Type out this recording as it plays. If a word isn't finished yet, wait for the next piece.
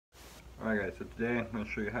Alright guys, so today I'm going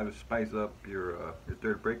to show you how to spice up your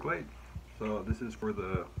third brake light. So this is for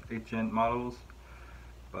the 8th-gen models,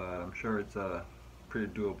 but I'm sure it's pretty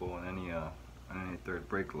doable on any third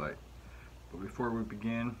brake light. But before we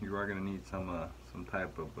begin, you are going to need some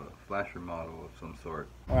type of flasher model of some sort.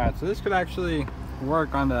 Alright, so this could actually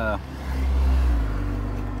work on the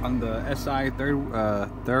SI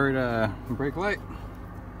third brake light,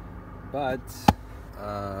 but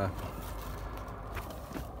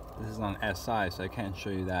this is on SI, so I can't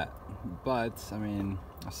show you that. But I mean,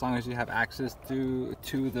 as long as you have access to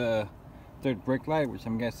the third brake light, which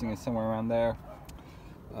I'm guessing is somewhere around there,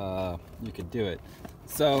 you could do it.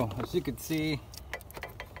 So as you can see,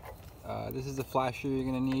 this is the flasher you're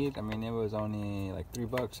gonna need. I mean, it was only like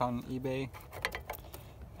 $3 on eBay.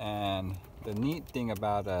 And the neat thing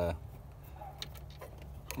about well,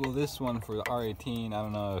 this one for the R18, I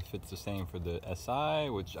don't know if it's the same for the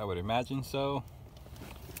SI, which I would imagine so.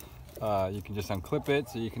 You can just unclip it,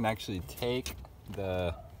 so you can actually take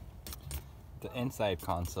the inside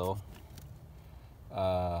console.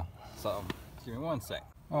 So give me one sec.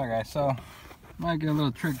 Alright guys, so might get a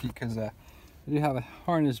little tricky because I do have a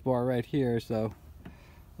harness bar right here, so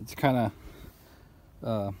it's kind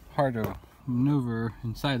of hard to maneuver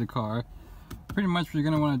inside the car. Pretty much what you're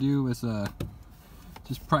going to want to do is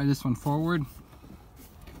just pry this one forward.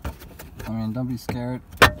 I mean, don't be scared.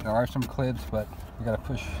 There are some clips, but you got to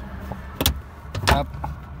push up.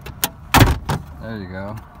 There you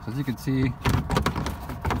go. So as you can see,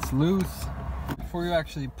 it's loose. Before you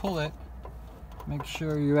actually pull it, make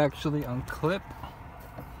sure you actually unclip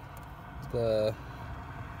the,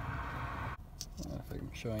 I don't know if I'm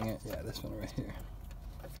showing it. Yeah, this one right here.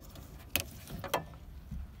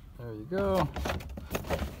 There you go.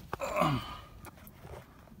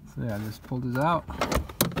 So yeah, just pull this out.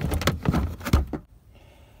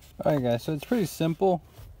 Alright guys, so it's pretty simple.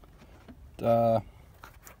 I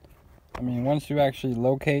mean, once you actually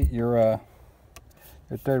locate your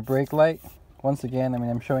third brake light, once again, I mean,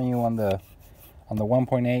 I'm showing you on the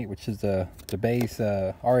 1.8, which is the base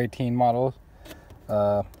R18 models.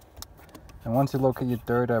 And once you locate your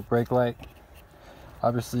third brake light,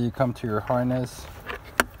 obviously you come to your harness.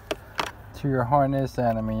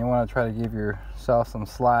 And I mean, you want to try to give yourself some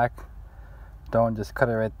slack. Don't just cut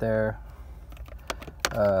it right there.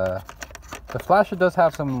 The flasher does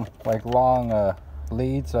have some like long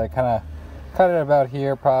leads, so I kind of cut it about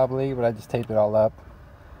here probably, but I just taped it all up.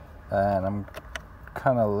 And I'm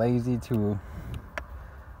kind of lazy to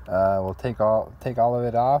we'll take all of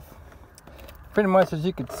it off. Pretty much, as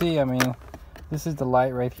you can see, I mean, this is the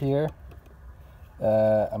light right here.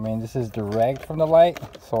 I mean, this is direct from the light,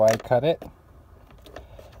 so I cut it.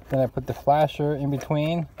 Then I put the flasher in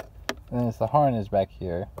between, and then it's the harness back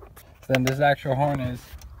here. So then this actual harness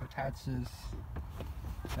attaches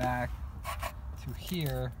back to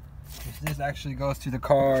here, which this actually goes to the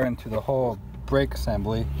car and to the whole brake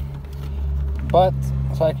assembly. But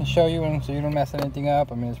so I can show you, and so you don't mess anything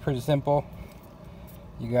up. I mean, it's pretty simple.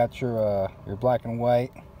 You got your black and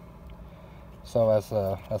white. So as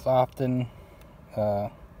often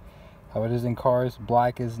how it is in cars,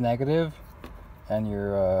 black is negative, and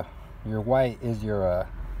your white is your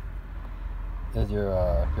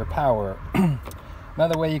power.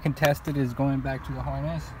 Another way you can test it is going back to the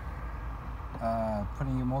harness,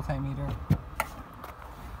 putting your multimeter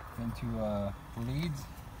into the leads.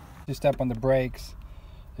 You step on the brakes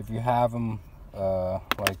if you have them,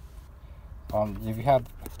 like if you have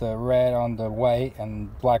the red on the white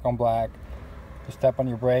and black on black. You step on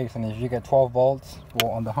your brakes, and if you get 12 volts,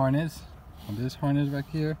 well, on the harness, on this harness back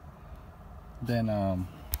here, then on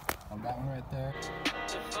that one right there.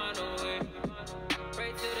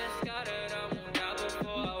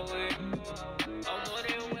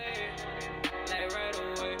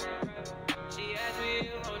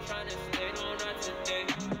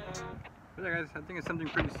 But yeah guys, I think it's something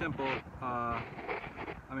pretty simple. I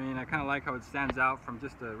mean, I kind of like how it stands out from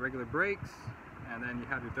just the regular brakes. And then you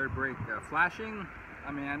have your third brake flashing.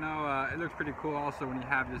 I mean, I know it looks pretty cool also when you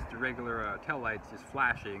have just the regular tail lights just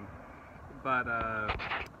flashing. But I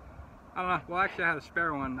don't know. Well, actually, I had a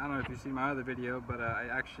spare one. I don't know if you've seen my other video, but I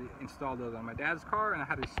actually installed it on my dad's car, and I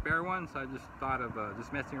had a spare one, so I just thought of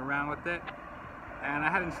just messing around with it. And I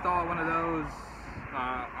had installed one of those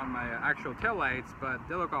on my actual tail lights, but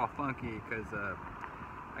they look all funky because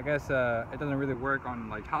I guess it doesn't really work on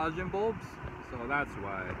like halogen bulbs, so that's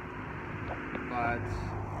why. But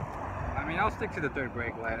I mean, I'll stick to the third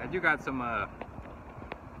brake light. I do got some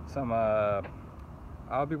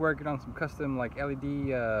I'll be working on some custom like LED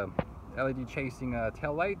chasing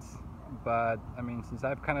tail lights. But I mean, since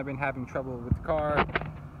I've kind of been having trouble with the car,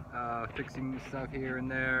 fixing stuff here and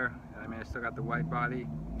there. I mean, I still got the white body.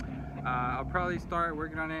 I'll probably start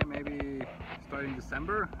working on it maybe starting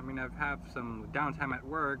December. I mean, I've had some downtime at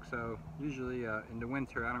work, so usually in the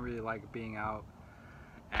winter I don't really like being out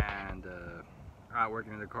and out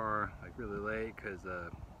working in the car like really late, because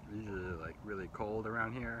it's usually like really cold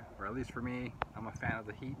around here, or at least for me. I'm a fan of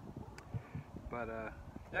the heat. But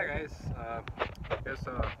yeah, guys, I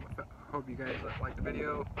hope you guys like the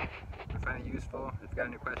video. I find it useful. If you got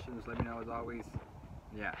any questions, let me know as always.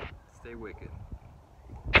 Yeah, stay wicked.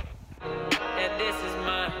 And this is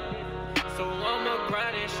mine, so I'ma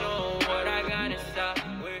grind and show what I got inside.